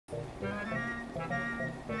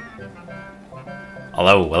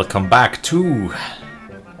Hello, welcome back to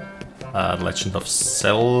Legend of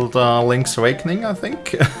Zelda Link's Awakening, I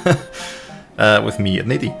think, with me,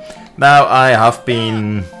 Nidhi. Now I have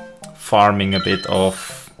been farming a bit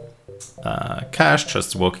of cash,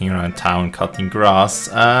 just walking around town cutting grass,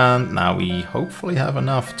 and now we hopefully have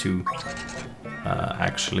enough to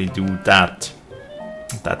actually do that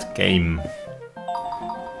game.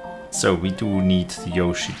 So we do need the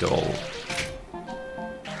Yoshi doll.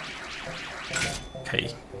 Okay,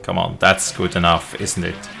 come on, that's good enough, isn't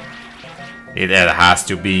it? It has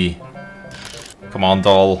to be. Come on,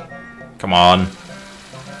 doll. Come on.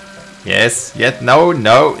 Yes, yet, no,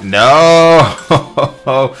 no, no!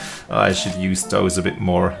 Oh, I should use those a bit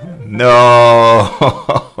more.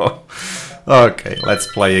 No! Okay, let's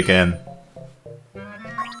play again.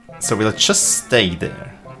 So we'll just stay there.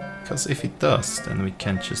 Because if it does, then we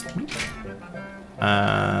can just...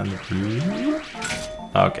 And...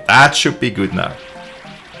 Okay, that should be good now.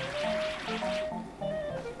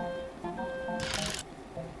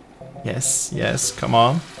 Yes, yes, come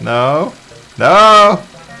on. No! No!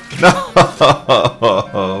 No!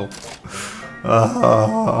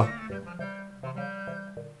 Oh.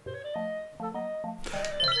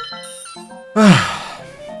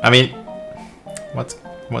 I mean,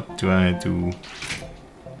 what do I do?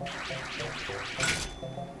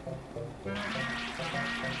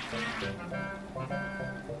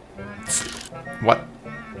 What?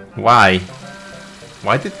 Why?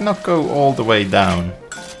 Why did it not go all the way down?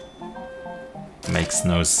 Makes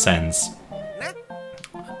no sense.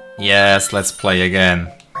 Yes, let's play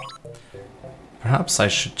again. Perhaps I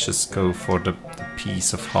should just go for the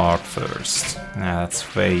piece of heart first. Nah,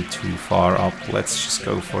 that's way too far up. Let's just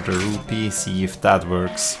go for the rupee, see if that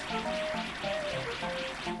works.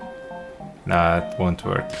 Nah, it won't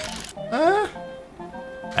work.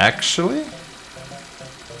 Actually?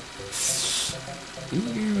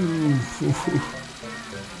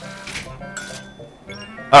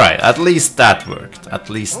 Alright, at least that worked. At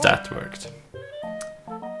least that worked.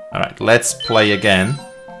 Alright, let's play again.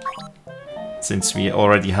 Since we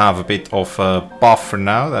already have a bit of a buffer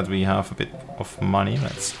now, that we have a bit of money,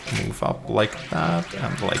 let's move up like that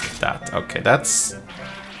and like that. Okay, that's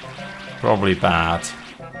probably bad.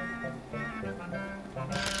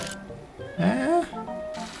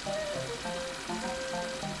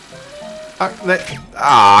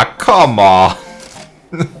 Come on!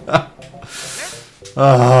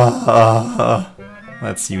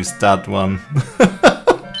 Let's use that one.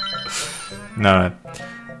 No.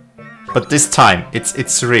 But this time,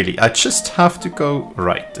 it's really... I just have to go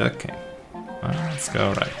right. Okay. Let's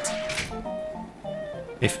go right.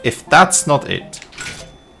 If that's not it,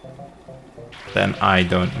 then I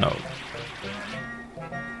don't know.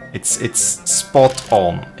 It's spot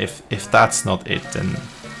on. If that's not it, then...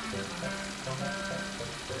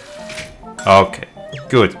 Okay,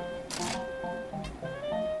 good.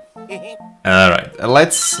 Alright,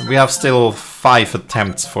 we have still 5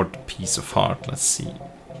 attempts for the piece of heart. Let's see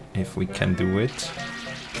if we can do it.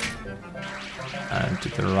 And to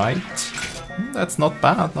the right. That's not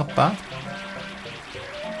bad, not bad.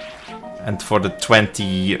 And for the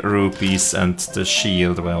 20 rupees and the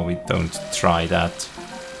shield, well, we don't try that.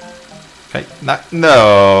 Okay,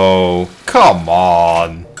 no! Come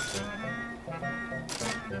on!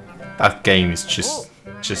 That game is just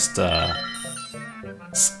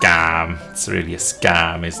scam. It's really a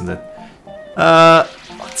scam, isn't it?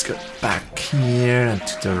 Let's go back here and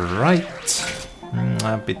to the right.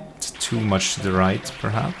 A bit too much to the right,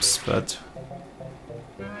 perhaps, but...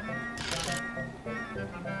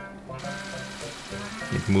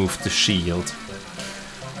 It moved the shield.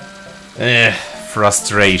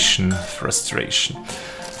 Frustration, frustration.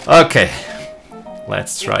 Okay,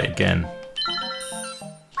 let's try again.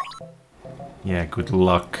 Yeah, good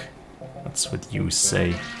luck. That's what you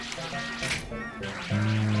say.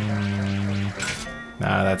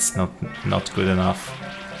 Nah, that's not good enough.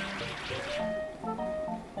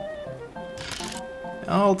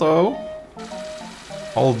 Although,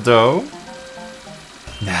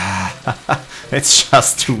 nah, it's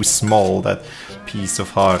just too small, that piece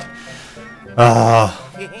of heart.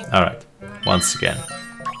 Alright, once again.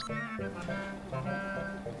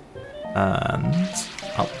 And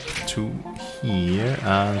up to here,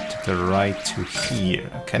 and to the right to here.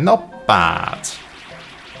 Okay, not bad.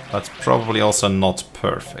 But probably also not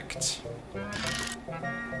perfect.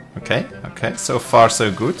 Okay, okay, so far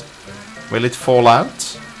so good. Will it fall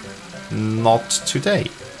out? Not today.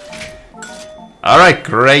 Alright,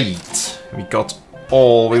 great. We got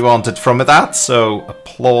all we wanted from that, so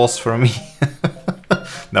applause for me.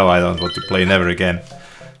 No, I don't want to play never again.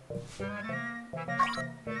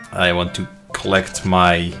 I want to collect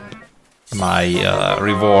my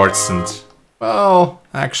rewards and, well,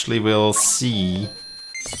 actually we'll see.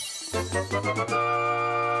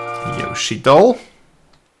 Yoshi doll.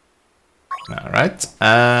 Alright,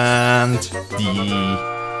 and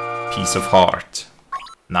the piece of heart.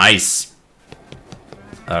 Nice.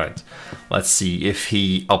 Alright, let's see if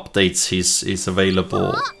he updates his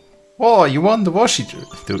available. Oh, you won the Washi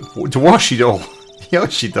doll.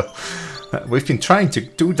 Yoshi doll. We've been trying to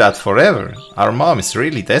do that forever. Our mom is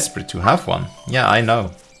really desperate to have one. Yeah, I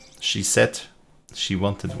know. She said she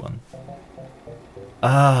wanted one.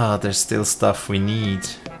 Ah, there's still stuff we need.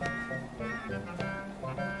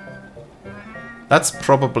 That's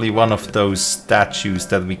probably one of those statues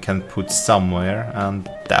that we can put somewhere, and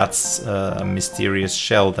that's a mysterious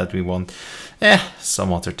shell that we want.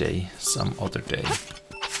 Some other day, some other day.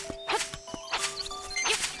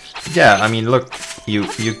 Yeah, I mean, look, you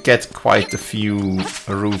get quite a few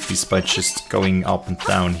rupees by just going up and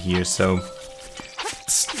down here, so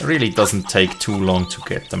it really doesn't take too long to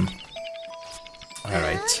get them.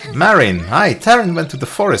 Alright, Marin, hi, Taryn went to the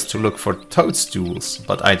forest to look for toadstools,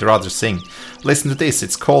 but I'd rather sing. Listen to this,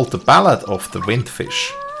 it's called The Ballad of the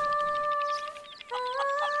Windfish.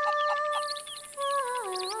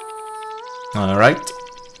 Alright,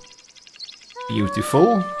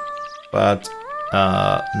 beautiful, but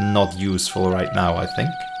not useful right now, I think.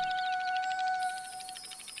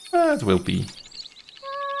 It will be.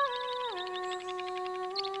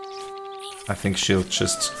 I think she'll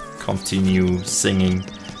just continue singing.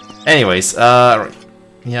 Anyways,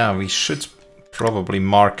 yeah, we should probably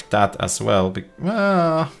mark that as well.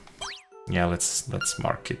 Yeah, let's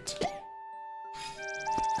mark it.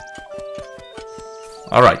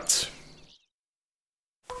 All right.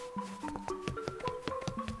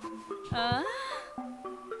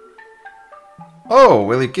 Oh,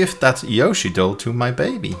 will you give that Yoshi doll to my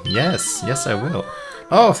baby? Yes, yes I will.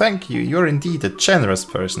 Oh, thank you, you're indeed a generous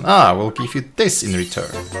person. Ah, we'll give you this in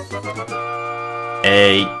return.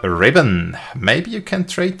 A ribbon. Maybe you can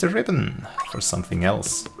trade the ribbon for something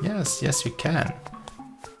else. Yes, yes you can.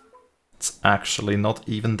 It's actually not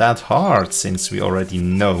even that hard, since we already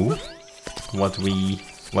know what we...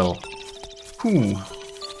 well, who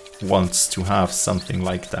wants to have something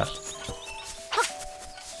like that?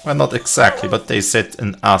 Well, not exactly, but they said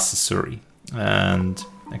an accessory and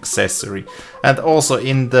accessory. And also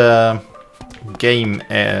in the game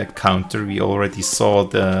counter we already saw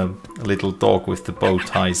the little dog with the bow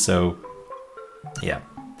tie, so yeah.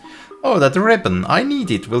 Oh, that ribbon, I need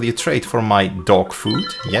it. Will you trade for my dog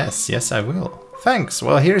food? Yes, yes I will. Thanks,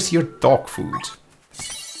 well here's your dog food.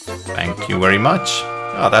 Thank you very much.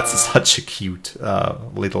 Oh, that's such a cute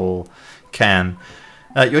little can.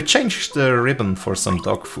 You changed the ribbon for some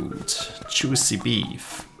dog food. Juicy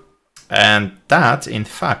beef. And that, in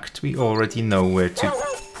fact, we already know where to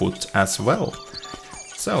put as well.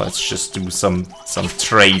 So let's just do some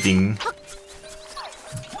trading.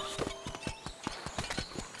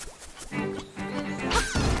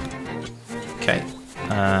 Okay.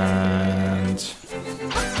 And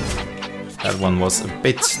that one was a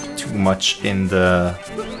bit too much in the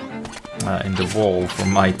wall for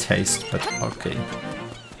my taste, but okay.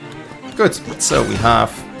 Good, so we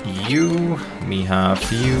have you, we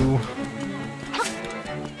have you.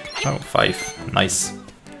 Oh, 5, nice.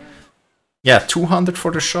 Yeah, 200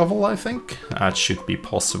 for the shovel, I think. That should be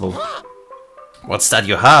possible. What's that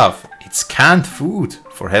you have? It's canned food.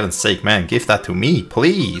 For heaven's sake, man, give that to me,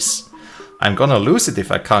 please. I'm gonna lose it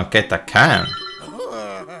if I can't get that can.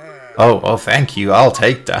 Oh, thank you, I'll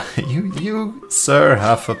take that. You, sir,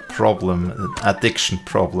 have a problem, an addiction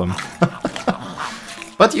problem.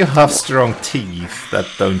 But you have strong teeth that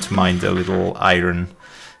don't mind a little iron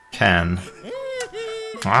can.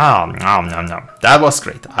 Ah, no. That was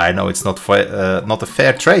great. I know it's not a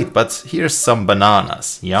fair trade, but here's some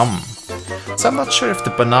bananas. Yum. So I'm not sure if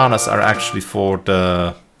the bananas are actually for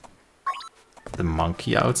the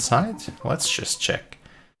monkey outside. Let's just check.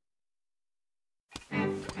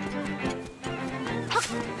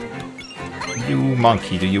 You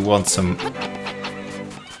monkey, do you want some...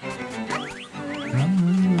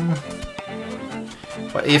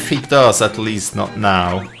 But if he does, at least not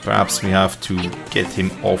now, perhaps we have to get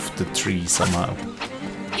him off the tree somehow.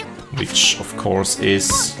 Which, of course,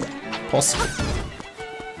 is possible.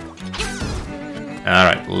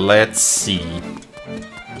 Alright, let's see.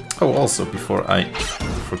 Oh, also, before I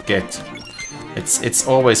forget, it's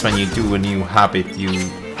always when you do a new habit,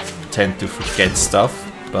 you tend to forget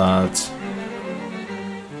stuff, but...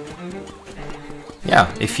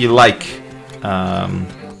 yeah, if you like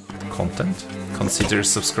content, consider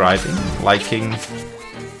subscribing, liking,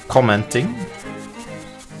 commenting.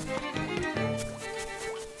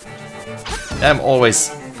 I'm always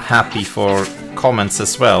happy for comments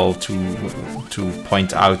as well to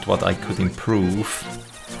point out what I could improve,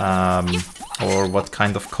 or what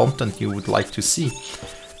kind of content you would like to see.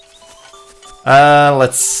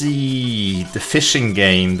 Let's see, the fishing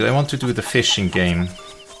game. Do I want to do the fishing game?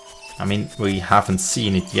 I mean, we haven't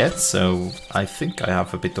seen it yet, so I think I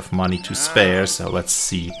have a bit of money to spare, so let's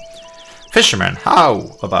see. Fisherman,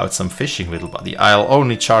 how about some fishing, little buddy? I'll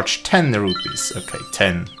only charge 10 rupees. Okay,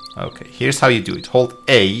 10. Okay, here's how you do it. Hold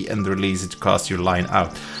A and release it to cast your line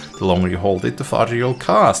out. The longer you hold it, the farther you'll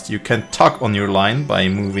cast. You can tug on your line by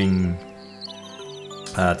moving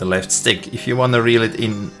the left stick. If you want to reel it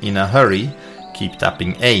in a hurry, keep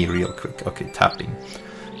tapping A real quick. Okay, tapping.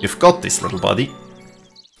 You've got this, little buddy.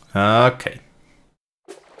 Okay.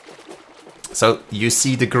 So you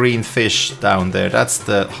see the green fish down there. That's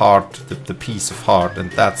the heart, the piece of heart,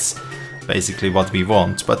 and that's basically what we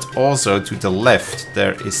want. But also to the left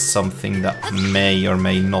there is something that may or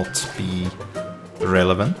may not be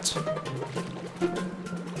relevant.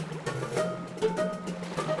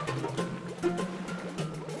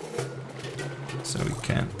 So we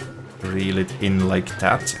can reel it in like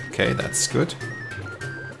that. Okay, that's good.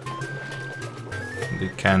 We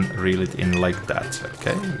can reel it in like that.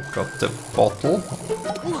 Okay, we've got the bottle.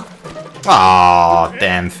 Ah,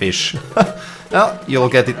 damn fish. Well, you'll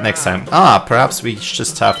get it next time. Ah, perhaps we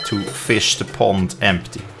just have to fish the pond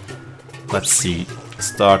empty. Let's see.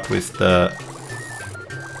 Start with that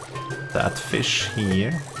fish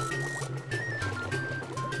here.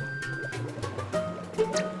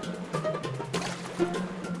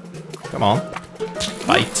 Come on.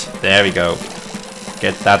 Bite. There we go.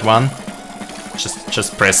 Get that one.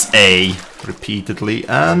 Just press A repeatedly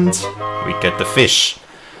and we get the fish.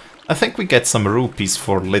 I think we get some rupees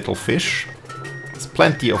for little fish. It's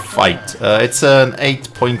plenty of fight. It's an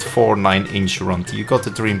 8.49 inch run. You got to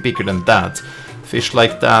dream bigger than that. Fish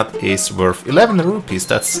like that is worth 11 rupees.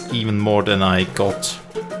 That's even more than I got.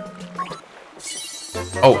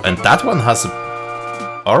 Oh, and that one has a...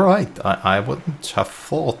 Alright, I wouldn't have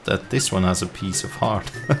thought that this one has a piece of heart.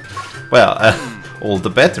 Well, all the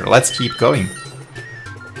better. Let's keep going.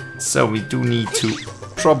 So we do need to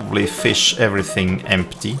probably fish everything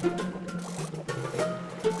empty.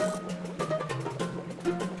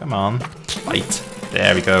 Come on, bite.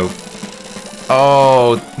 There we go.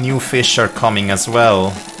 Oh, new fish are coming as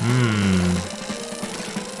well.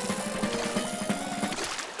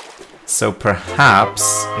 So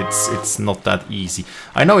perhaps it's not that easy.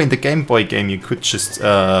 I know in the Game Boy game you could just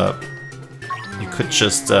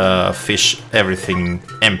fish everything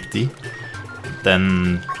empty.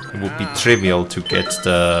 Then it would be trivial to get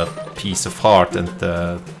the piece of heart and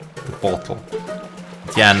the bottle.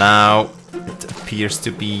 But yeah, now it appears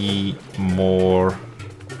to be more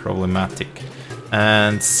problematic.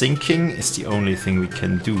 And sinking is the only thing we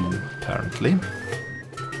can do, apparently.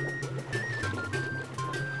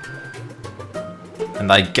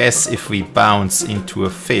 And I guess if we bounce into a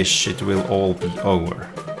fish, it will all be over.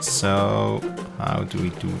 So, how do we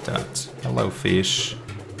do that? Hello, fish.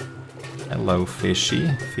 Hello, fishy.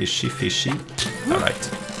 Fishy, fishy. Alright.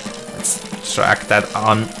 Let's track that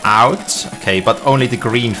on out. Okay, but only the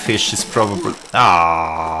green fish is probably...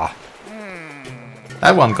 Ah!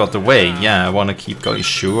 That one got away. Yeah, I want to keep going.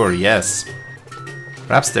 Sure, yes.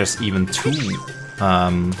 Perhaps there's even two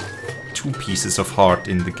pieces of heart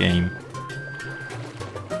in the game.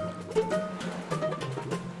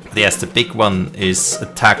 But yes, the big one is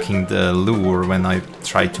attacking the lure when I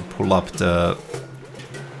try to pull up the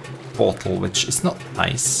bottle, which is not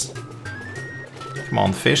nice. Come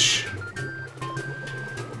on, fish.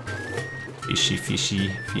 Fishy,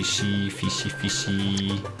 fishy, fishy, fishy,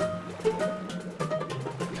 fishy.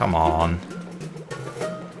 Come on.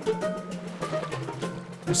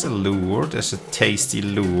 There's a lure, there's a tasty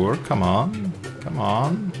lure. Come on, come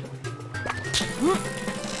on.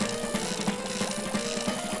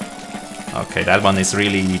 Okay, that one is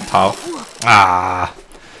really tough. Ah!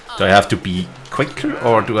 Do I have to be quicker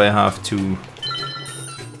or do I have to...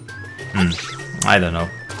 I don't know.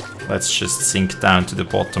 Let's just sink down to the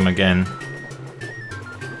bottom again.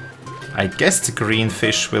 I guess the green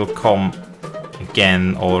fish will come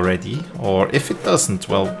again already. Or if it doesn't,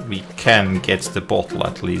 well, we can get the bottle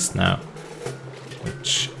at least now.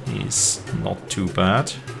 Which is not too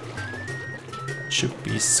bad. Should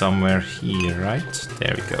be somewhere here, right?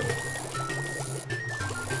 There we go.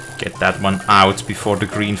 Get that one out before the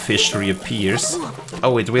green fish reappears.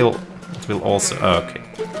 Oh, it will also... Oh, okay.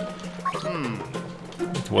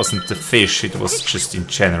 It wasn't the fish, it was just in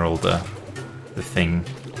general the thing.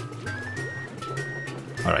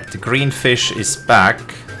 Alright, the green fish is back.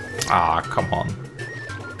 Ah, come on.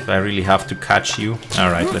 Do I really have to catch you?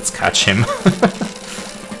 Alright, let's catch him.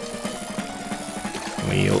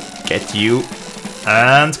 We'll get you.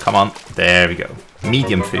 And come on. There we go.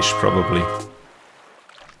 Medium fish, probably.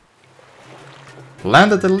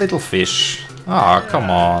 Landed a little fish. Ah, come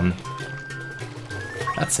on.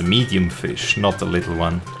 That's a medium fish, not a little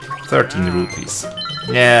one. 13 rupees.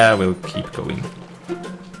 Yeah, we'll keep going.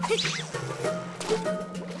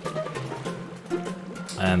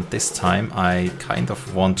 And this time I kind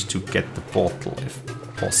of want to get the bottle if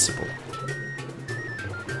possible.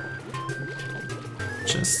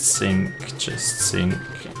 Just sink, just sink.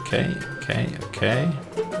 Okay, okay, okay.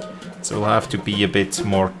 So we'll have to be a bit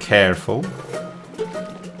more careful.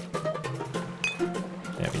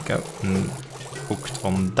 There we go. Hooked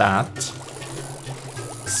on that.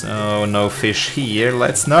 So no fish here.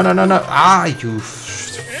 Let's... No, no, no, no. Ah, you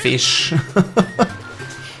fish.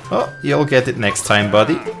 Oh, you'll get it next time,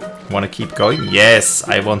 buddy. Wanna keep going? Yes,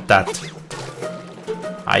 I want that.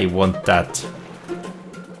 I want that.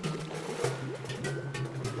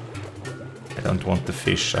 I don't want the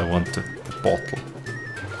fish, I want the bottle.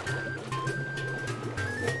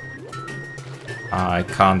 I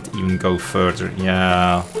can't even go further.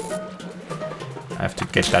 Yeah. I have to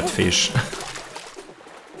get that fish.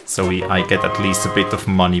 So I get at least a bit of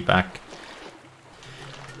money back.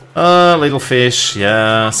 Little fish,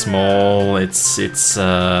 yeah, small. It's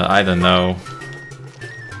I don't know.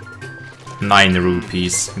 9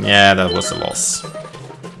 rupees. Yeah, that was a loss.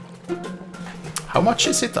 How much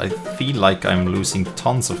is it? I feel like I'm losing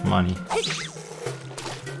tons of money.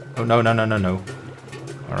 Oh, no, no, no, no, no.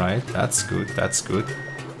 Alright, that's good, that's good.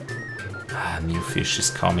 Ah, new fish is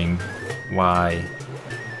coming. Why?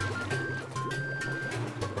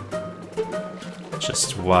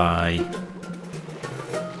 Just why?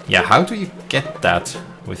 Yeah, how do you get that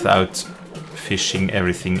without fishing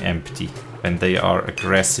everything empty when they are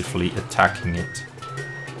aggressively attacking it?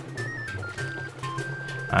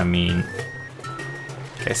 I mean,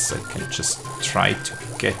 guess I can just try to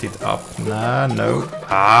get it up. Nah, no.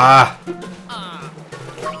 Ah!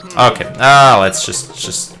 Okay, let's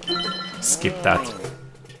just skip that.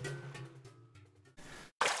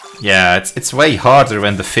 Yeah, it's way harder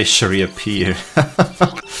when the fish reappear.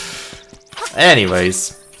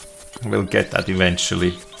 Anyways, we'll get that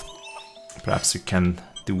eventually. Perhaps we can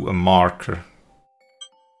do a marker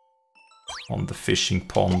on the fishing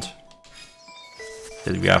pond.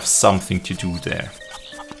 That we have something to do there.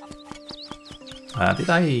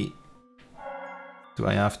 Do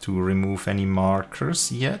I have to remove any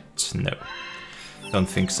markers yet? No, don't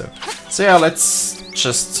think so. So yeah, let's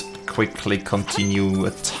just quickly continue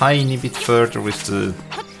a tiny bit further with the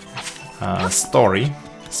story.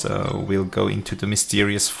 So we'll go into the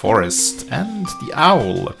mysterious forest and the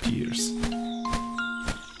owl appears.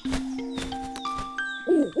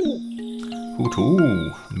 Hoot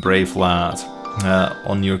hoo, brave lad.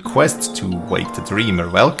 On your quest to wake the dreamer,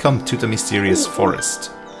 welcome to the mysterious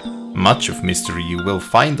forest. Much of mystery you will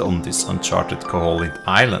find on this uncharted Koholint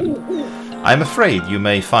island. I'm afraid you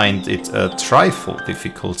may find it a trifle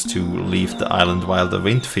difficult to leave the island while the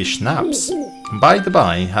windfish naps. By the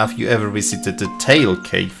by, have you ever visited the Tail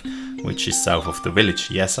Cave, which is south of the village?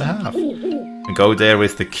 Yes, I have. Go there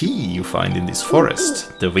with the key you find in this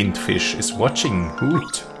forest. The windfish is watching.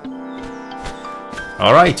 Hoot.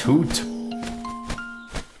 Alright, Hoot.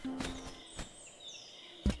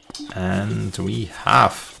 And we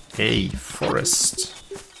have a forest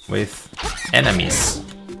with enemies.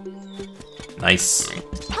 Nice.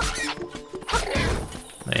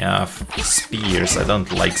 They have spears. I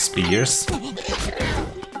don't like spears.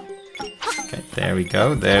 Okay, there we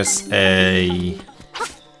go. There's a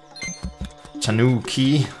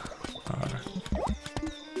Tanuki.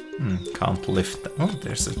 Can't lift that. Oh,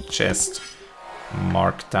 there's a chest.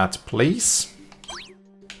 Mark that, please.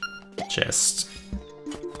 Chest.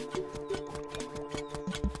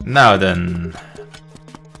 Now then.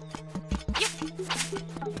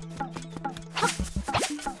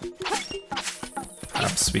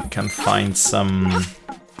 Perhaps we can find some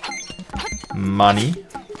money.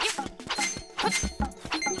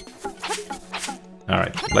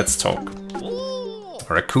 Alright, let's talk.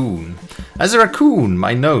 Raccoon. As a raccoon,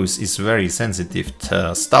 my nose is very sensitive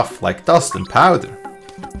to stuff like dust and powder.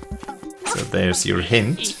 So there's your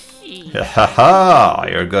hint. Ha ha ha!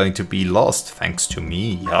 You're going to be lost thanks to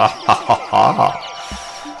me. Ha ha ha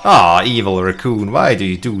ha! Ah, evil raccoon, why do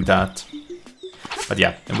you do that? But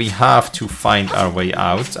yeah, we have to find our way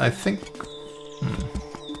out, I think.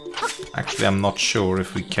 Actually, I'm not sure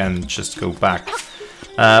if we can just go back.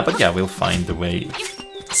 But yeah, we'll find the way.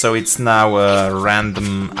 So it's now a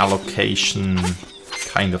random allocation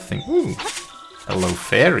kind of thing. Ooh, Hello,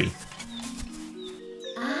 fairy.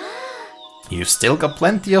 You've still got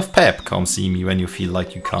plenty of pep. Come see me when you feel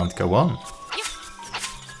like you can't go on.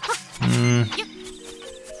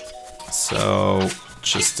 So,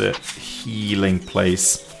 just a healing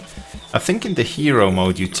place. I think in the hero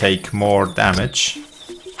mode you take more damage.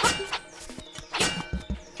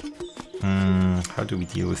 How do we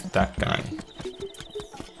deal with that guy?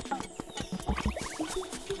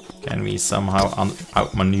 Can we somehow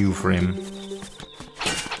outmaneuver him?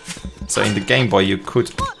 So in the Game Boy you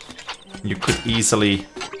could easily...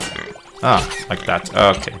 Ah, like that,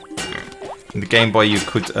 okay. In the Game Boy you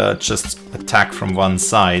could just attack from one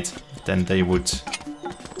side, then they would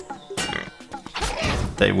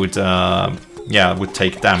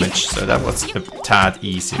take damage, so that was a tad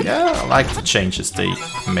easy. Yeah, I like the changes they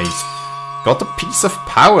made. Got a piece of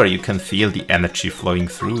power, you can feel the energy flowing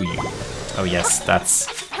through you. Oh yes,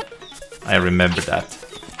 I remember that.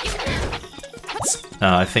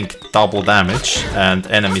 I think double damage, and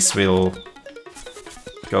enemies will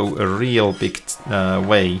go a real big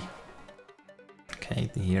way. Okay,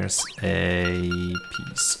 here's a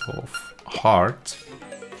piece of heart.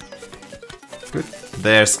 Good.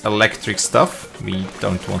 There's electric stuff. We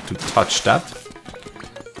don't want to touch that.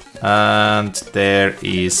 And there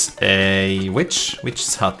is a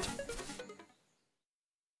witch's hut.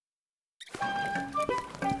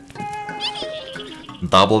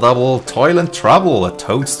 Double double, toil and trouble. A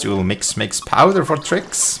toadstool mix makes powder for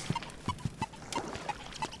tricks.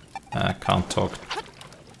 I can't talk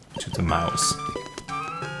to the mouse.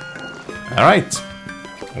 Alright,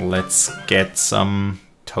 let's get some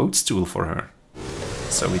toadstool for her.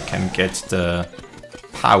 So we can get the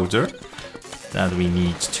powder that we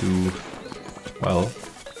need to, well,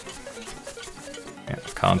 yeah,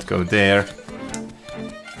 can't go there.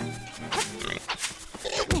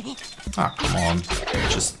 Ah, come on,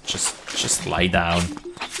 just lie down.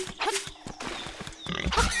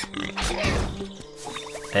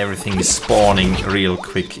 Everything is spawning real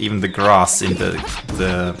quick, even the grass in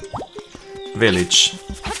the village.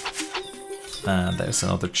 There's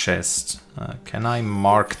another chest. Can I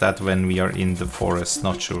mark that when we are in the forest?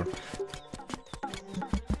 Not sure.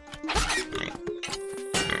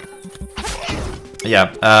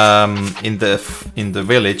 Yeah, in the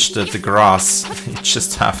village, the grass, you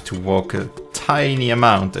just have to walk a tiny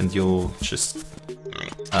amount and you'll just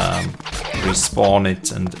respawn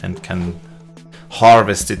it and can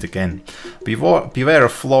harvest it again. Beware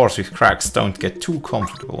of floors with cracks, don't get too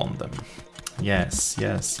comfortable on them. Yes,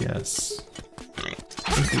 yes, yes.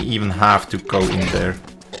 I think we even have to go in there.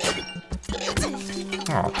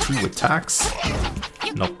 Oh, 2 attacks.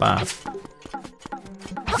 Not bad.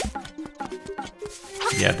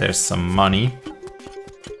 Yeah, there's some money.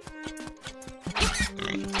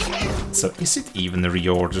 So is it even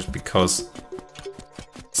reordered? Because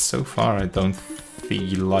so far I don't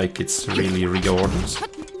feel like it's really reordered.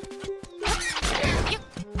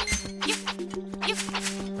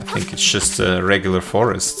 I think it's just a regular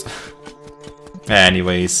forest.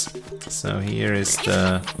 Anyways, so here is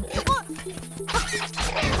the...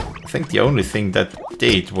 I think the only thing that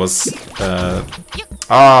did was...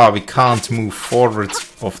 we can't move forward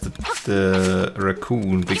of the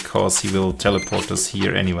raccoon because he will teleport us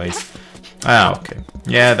here anyways. Ah, okay.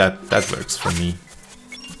 Yeah, that works for me.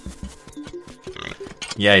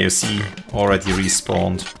 Yeah, you see, already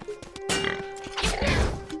respawned.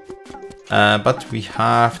 But we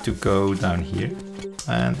have to go down here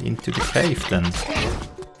and into the cave then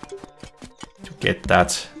to get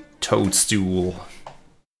that toadstool.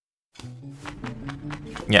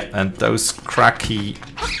 Yeah, and those cracky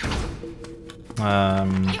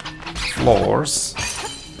floors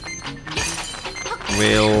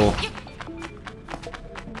will...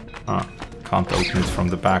 Ah, can't open it from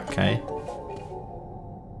the back, eh?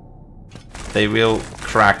 They will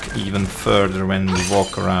crack even further when we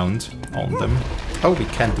walk around on them. Oh, we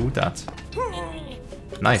can do that.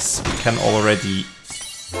 Nice, we can already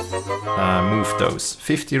move those.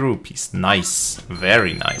 50 rupees, nice,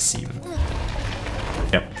 very nice even.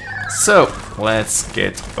 Yep. So, let's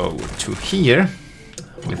get over to here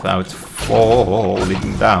without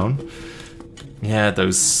falling down. Yeah,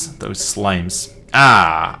 those slimes.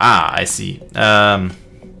 I see.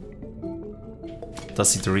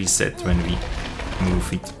 Does it reset when we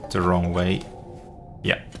move it the wrong way?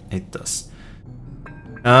 Yeah, it does.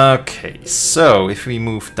 Okay, so if we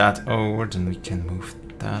move that over, then we can move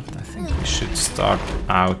that. I think we should start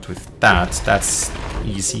out with that. That's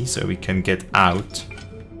easy, so we can get out.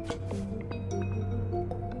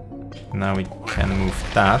 Now we can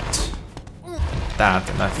move that,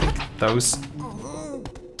 and I think those...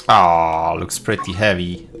 Ah, looks pretty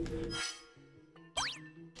heavy.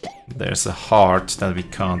 there's a heart that we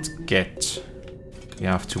can't get. We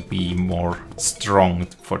have to be more strong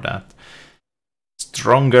for that.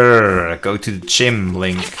 Stronger! Go to the gym,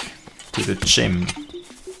 Link. To the gym.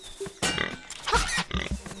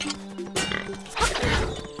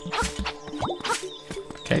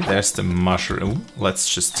 Okay, there's the mushroom. Let's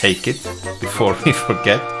just take it before we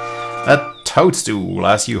forget. A toadstool.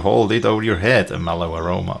 As you hold it over your head, a mellow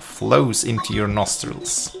aroma flows into your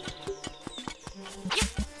nostrils.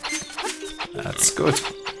 That's good.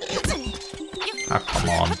 Ah, come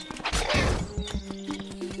on.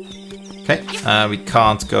 Okay, we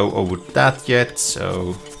can't go over that yet,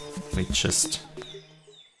 so we just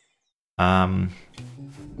go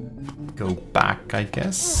back, I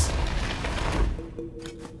guess.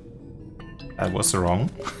 That was wrong.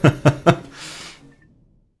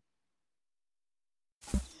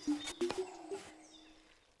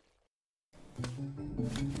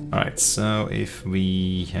 Alright, so if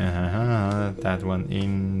we... that one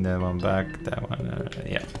in, that one back, that one...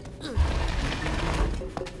 yeah.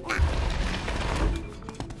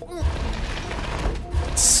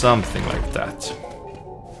 Something like that.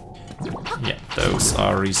 Yeah, those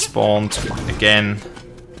are respawned again.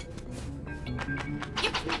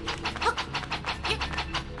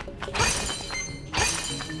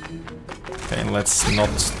 Okay,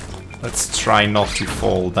 let's try not to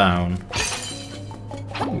fall down.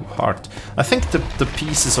 Ooh, heart. I think the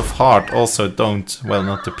pieces of heart also don't, well,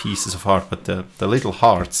 not the pieces of heart, but the little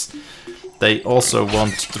hearts, they also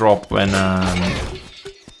won't drop when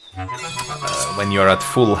you're at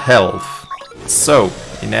full health. So,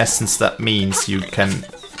 in essence, that means you can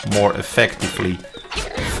more effectively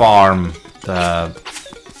farm the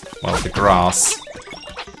grass.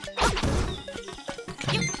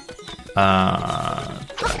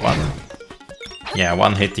 That one. Yeah,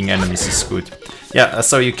 one-hitting enemies is good. Yeah,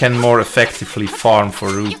 so you can more effectively farm for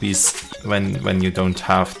rupees when you don't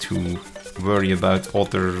have to worry about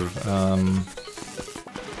other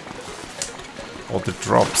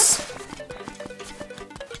drops.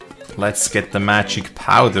 Let's get the magic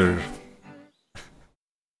powder.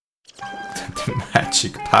 The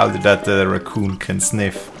magic powder that the raccoon can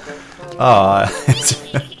sniff. Ah,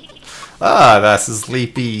 ah, that's a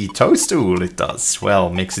sleepy toadstool, it does. Well,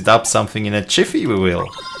 mix it up something in a jiffy, we will.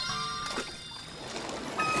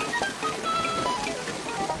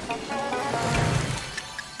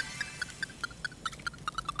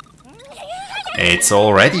 It's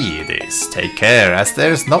all ready, it is. Take care, as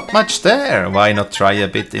there's not much there. Why not try a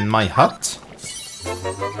bit in my hut?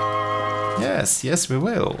 Yes, yes we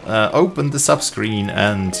will. Open the subscreen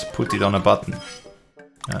and put it on a button.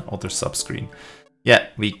 Other subscreen. Yeah,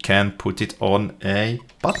 we can put it on a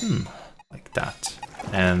button. Like that.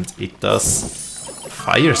 And it does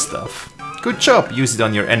fire stuff. Good job! Use it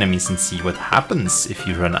on your enemies and see what happens if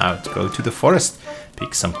you run out. Go to the forest.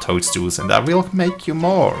 Pick some toadstools and I will make you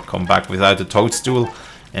more. Come back without a toadstool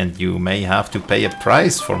and you may have to pay a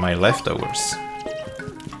price for my leftovers.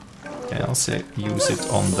 Okay, I'll say use it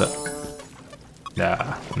on the...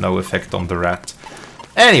 yeah, no effect on the rat.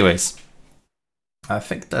 Anyways, I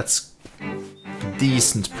think that's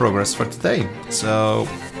decent progress for today. So,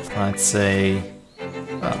 I'd say...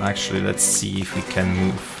 well, actually, let's see if we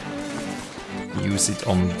can use it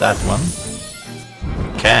on that one.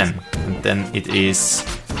 We can. And then it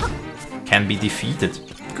can be defeated.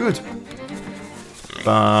 Good.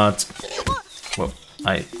 But, well,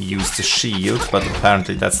 I used the shield, but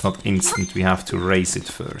apparently that's not instant. We have to raise it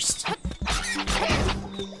first.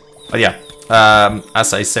 But yeah,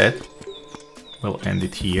 as I said, we'll end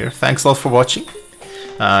it here. Thanks a lot for watching.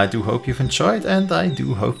 I do hope you've enjoyed, and I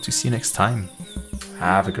do hope to see you next time.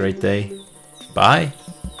 Have a great day. Bye.